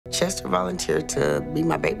Chester volunteered to be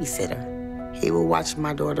my babysitter. He would watch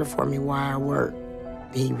my daughter for me while I worked.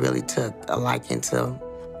 He really took a liking to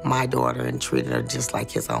my daughter and treated her just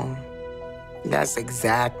like his own. That's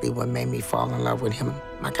exactly what made me fall in love with him.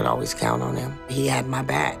 I could always count on him. He had my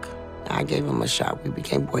back. I gave him a shot. We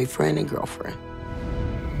became boyfriend and girlfriend.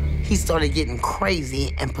 He started getting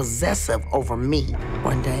crazy and possessive over me.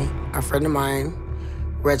 One day, a friend of mine,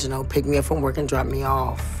 Reginald, picked me up from work and dropped me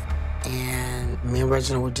off. And me and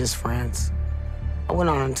Reginald were just friends. I went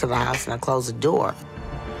on into the house and I closed the door.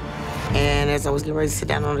 And as I was getting ready to sit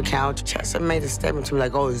down on the couch, Chester made a statement to me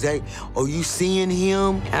like, oh, you seeing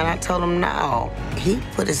him? And I told him no. He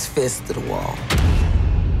put his fist to the wall.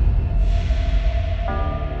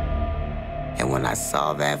 And when I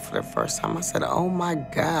saw that for the first time, I said, oh my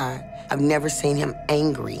God. I've never seen him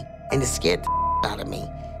angry, and it scared the out of me.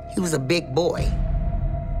 He was a big boy.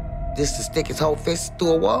 Just to stick his whole fist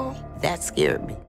through a wall, that scared me.